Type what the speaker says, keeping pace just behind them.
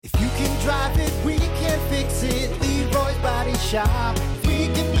drive it, we can fix it. Leroy's Body Shop. We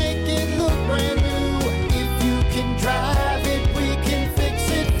can make it look brand new. If you can drive it, we can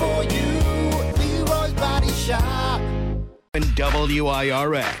fix it for you. Leroy's Body Shop. And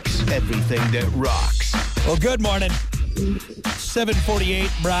WIRX, everything that rocks. Well, good morning. 748,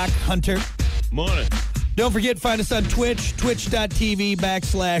 Brock Hunter. Morning. Don't forget, find us on Twitch,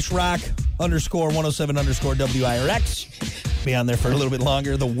 twitch.tv/rock_107_WIRX. Be on there for a little bit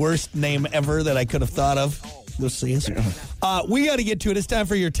longer. The worst name ever that I could have thought of. You'll see us. We got to get to it. It's time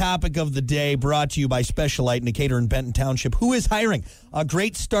for your topic of the day, brought to you by Special Light Decatur in Benton Township, who is hiring. A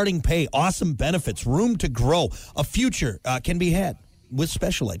great starting pay, awesome benefits, room to grow. A future can be had with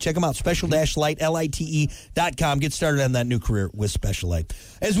Special Light. Check them out, special-light.com. Get started on that new career with Special Light.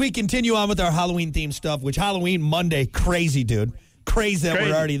 As we continue on with our Halloween-themed stuff, which Halloween Monday, crazy, dude. Crazy that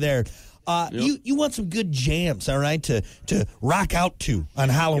we're already there. You want some good jams, all right, to rock out to on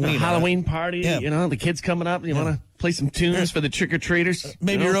Halloween. Halloween party, the kids coming up. You want to play some tunes for the trick-or-treaters?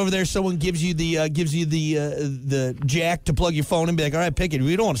 Maybe you're over there, someone gives you the jack to plug your phone and be like, all right, pick it.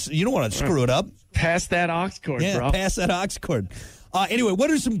 You don't want to screw it up. Pass that aux cord, bro. Yeah, pass that aux cord. Anyway, what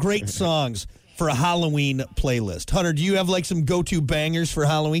are some great songs for a Halloween playlist? Hunter, do you have like some go-to bangers for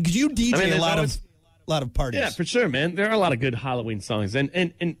Halloween? Because you DJ a lot of parties. Yeah, for sure, man. There are a lot of good Halloween songs, and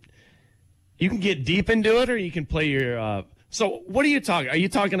you can get deep into it, or you can play your. So, what are you talking? Are you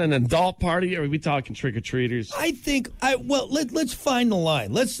talking an adult party, or are we talking trick-or-treaters? I think let's find the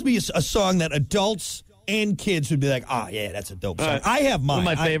line. Let's be a song that adults and kids would be like, yeah, that's a dope song. I have mine.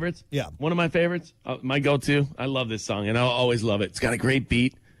 One of my favorites. One of my favorites. My go-to. I love this song, and I'll always love it. It's got a great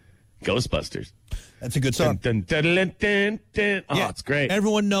beat. Ghostbusters. That's a good song. Dun, dun, dun, dun, dun. Oh, it's great.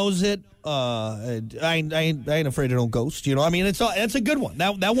 Everyone knows it. I ain't afraid of no ghost. You know, I mean, it's a good one.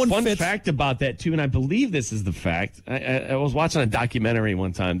 That one Fun fits. fact about that too, and I believe this is the fact. I was watching a documentary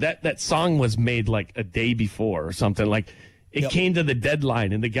one time. That song was made like a day before or something. Like it came to the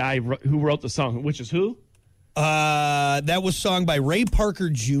deadline, and the guy who wrote the song, which is who? That was sung by Ray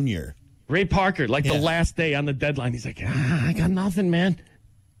Parker Jr. Ray Parker, the last day on the deadline, he's like, I got nothing, man.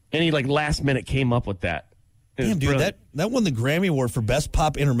 And he last minute came up with that. Damn, dude, that won the Grammy Award for Best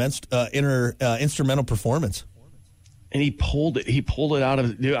Pop Instrumental Performance. And he pulled it out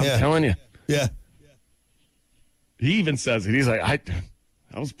of, dude, I'm telling you. Yeah. He even says it. He's like, I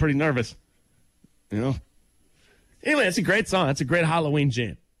was pretty nervous. You know? Anyway, it's a great song. It's a great Halloween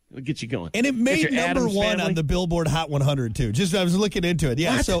jam. It'll get you going. And it made number one on the Billboard Hot 100, too. Just I was looking into it.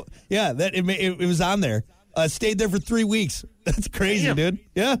 Yeah, what? So, yeah, it was on there. Stayed there for 3 weeks. That's crazy, dude.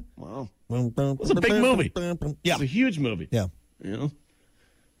 Yeah. Wow. It was a big movie. Yeah. It was a huge movie. Yeah. You know?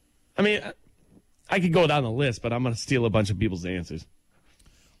 I mean, I could go down the list, but I'm going to steal a bunch of people's answers.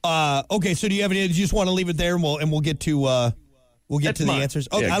 Okay, so do you have any? Do you just want to leave it there, and we'll get to the answers?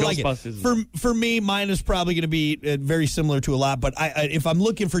 Okay, I like it. For me, mine is probably going to be very similar to a lot, but if I'm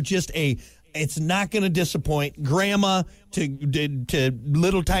looking for just it's not going to disappoint. Grandma to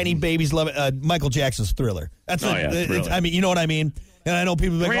little tiny babies love it. Michael Jackson's Thriller. That's Thriller. I mean, you know what I mean. And I know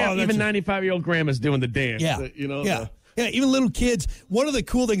people be like, even 95-year-old grandma's doing the dance. Yeah, you know. Yeah. Yeah, even little kids. One of the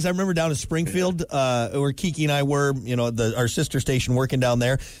cool things I remember down in Springfield, where Kiki and I were, our sister station working down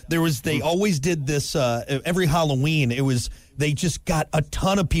there. They always did this every Halloween. They just got a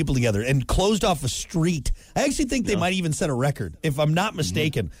ton of people together and closed off a street. I actually think they might even set a record, if I'm not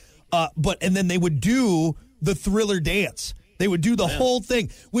mistaken. And then they would do the Thriller dance. They would do the whole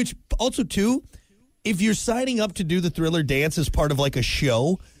thing, which also too, if you're signing up to do the Thriller dance as part of like a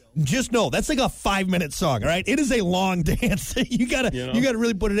show, just know that's like a 5-minute song, all right? It is a long dance. You gotta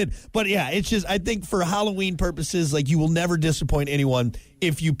really put it in. But yeah, it's just, I think for Halloween purposes, you will never disappoint anyone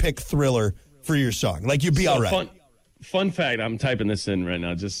if you pick Thriller for your song. You'll be all right. Fun fact, I'm typing this in right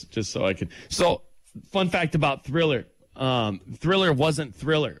now just so I can. So, fun fact about Thriller. Thriller wasn't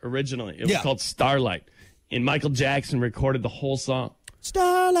Thriller originally. It was called Starlight. And Michael Jackson recorded the whole song.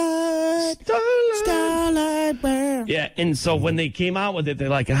 Starlight, burn. Yeah, and so when they came out with it, they're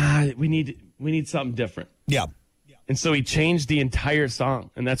like, we need something different. Yeah. And so he changed the entire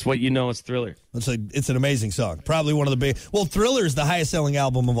song, and that's what you know is Thriller. It's an amazing song. Probably one of the big. Well, Thriller is the highest selling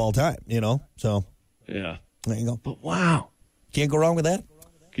album of all time, So yeah, there you go. But wow, can't go wrong with that.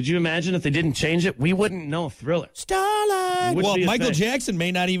 Could you imagine if they didn't change it? We wouldn't know Thriller. Starlight. Well, Michael Jackson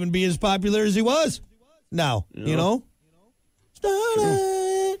may not even be as popular as he was now. Starlight.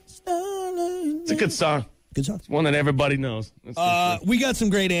 It's a good song. Good song. It's one that everybody knows. We got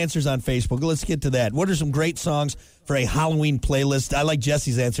some great answers on Facebook. Let's get to that. What are some great songs for a Halloween playlist? I like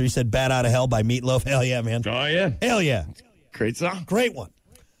Jesse's answer. He said Bat Out of Hell by Meatloaf. Hell yeah, man. Oh, yeah. Hell yeah. Great song. Great one.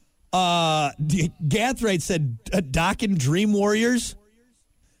 Gathright said Doc and Dream Warriors.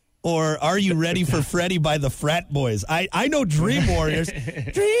 Or Are You Ready for Freddy by the Frat Boys? I know Dream Warriors.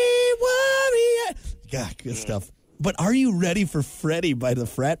 Dream Warrior. God, good stuff. But Are You Ready for Freddy by the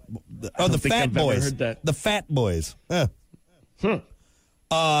Fat Boys? Heard that. The Fat Boys.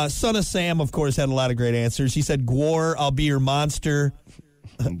 Son of Sam, of course, had a lot of great answers. He said, Gwar, I'll Be Your Monster.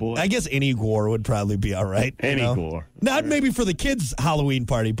 Oh, boy. I guess any Gwar would probably be all right. Any Gwar. Not maybe for the kids' Halloween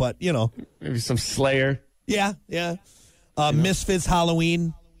party, but, Maybe some Slayer. Yeah. Misfits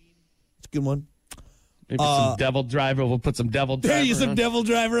Halloween. It's a good one. Maybe some Devil Driver. We'll put some Devil Driver There you some Devil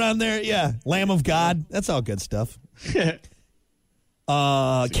Driver on there. Yeah. Lamb of God. That's all good stuff. Kat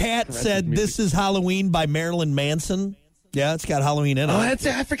said, This Is Halloween by Marilyn Manson. Yeah, it's got Halloween in it. Oh,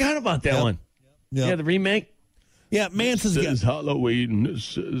 I forgot about that one. Yeah, the remake. Yeah, Manson's This is Halloween.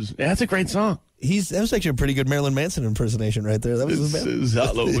 That's a great song. That was actually a pretty good Marilyn Manson impersonation right there. That was This is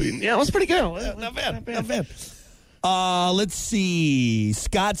Halloween. Yeah, it was pretty good. Not bad. Let's see.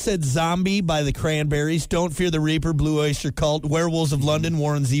 Scott said Zombie by the Cranberries. Don't Fear the Reaper, Blue Oyster Cult, Werewolves of London,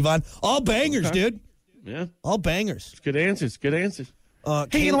 Warren Zevon. All bangers, dude. Yeah. All bangers. Good answers.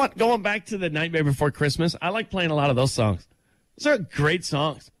 Hey, you know what? Going back to the Nightmare Before Christmas, I like playing a lot of those songs. Those are great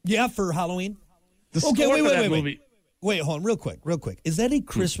songs. Yeah, for Halloween. Okay, wait. Wait, hold on, real quick. Is that a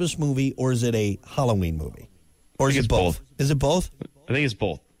Christmas movie or is it a Halloween movie? Or is it both? Is it both? I think it's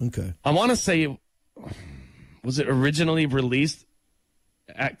both. Okay. I want to say, was it originally released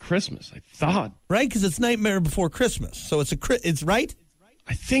at Christmas? I thought. Right, because it's Nightmare Before Christmas. So it's right?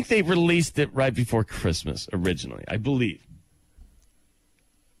 I think they released it right before Christmas originally, I believe.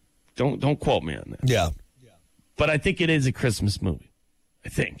 Don't quote me on that. Yeah. But I think it is a Christmas movie. I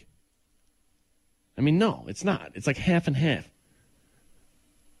think. I mean, no, it's not. It's like half and half.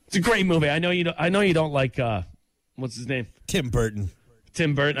 It's a great movie. I know you don't like what's his name? Tim Burton. I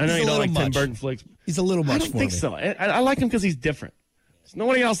know you don't like Tim Burton flicks. He's a little much. I don't think so. I like him because he's different. There's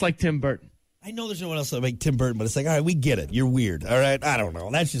nobody else like Tim Burton. I know there's no one else like Tim Burton, but it's like, all right, we get it. You're weird. All right, I don't know.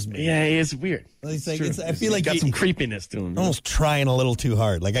 That's just me. Yeah, he is weird. I feel like he's got some creepiness to him. Almost trying a little too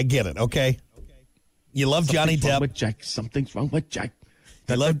hard. Like I get it. Okay. You love Johnny Depp. With Jack. Something's wrong with Jack.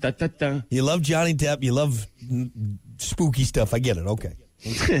 You love Johnny Depp. You love spooky stuff. I get it. Okay.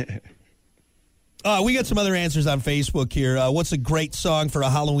 We got some other answers on Facebook here. What's a great song for a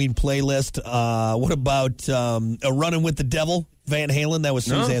Halloween playlist? What about A Runnin' with the Devil? Van Halen. That was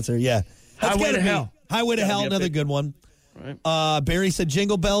Sue's answer. Yeah. Highway to Hell. Highway to Hell, another good one. Right. Barry said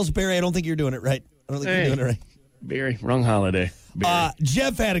Jingle Bells. Barry, I don't think you're doing it right. I don't think you're doing it right. Barry, wrong holiday.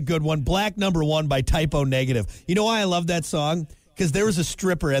 Jeff had a good one. Black Number One by Typo Negative. You know why I love that song? Because there was a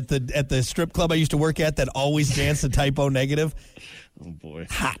stripper at the strip club I used to work at that always danced to Typo Negative. Oh boy,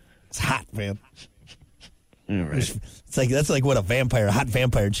 hot! It's hot, man. All right. That's like what a hot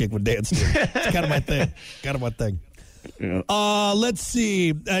vampire chick would dance to. It's kind of my thing. Yeah. Let's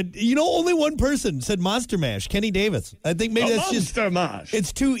see. Only one person said Monster Mash. Kenny Davis. I think maybe that's Monster Mash.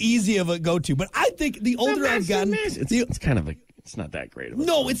 It's too easy of a go-to. But I think the older I've gotten, it's kind of it's not that great of a song.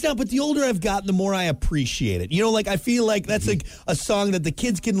 No, it's not. But the older I've gotten, the more I appreciate it. I feel like that's like a song that the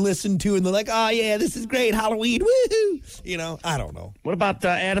kids can listen to, and they're like, "Oh yeah, this is great, Halloween, woohoo!" I don't know. What about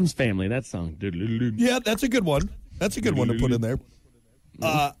Addams Family? That song. Yeah, that's a good one. That's a good one to put in there.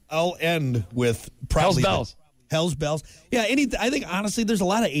 I'll end with probably Hell's Bells. Yeah, I think honestly, there's a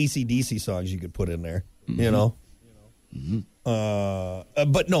lot of AC/DC songs you could put in there. Mm-hmm.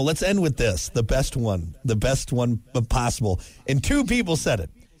 But no, let's end with this. The best one possible. And two people said it.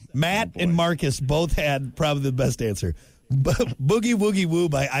 Matt and Marcus both had probably the best answer. Boogie Woogie Woo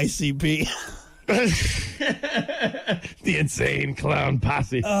by ICP. The Insane Clown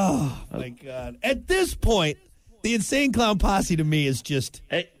Posse. Oh my God! At this point, the Insane Clown Posse to me is just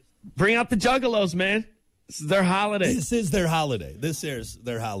bring out the Juggalos, man. This is their holiday. This is their holiday. This is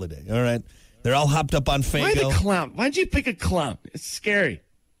their holiday. All right. They're all hopped up on Faygo. Why the clown? Why'd you pick a clown? It's scary.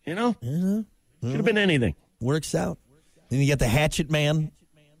 Could have been anything. Works out. Then you get the Hatchet Man.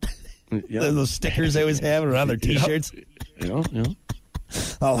 Those stickers they always have around their T-shirts.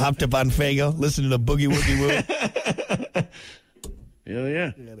 All hopped up on Faygo, listening to Boogie Woogie Woo. Hell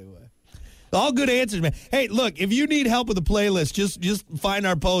yeah. Anyway. All good answers, man. Hey, look, if you need help with the playlist, just find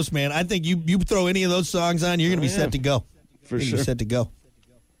our post, man. I think you throw any of those songs on, you're going to be set to go. For sure. Set to go.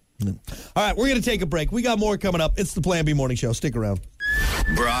 All right, we're going to take a break. We got more coming up. It's the Plan B Morning Show. Stick around.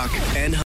 Brock and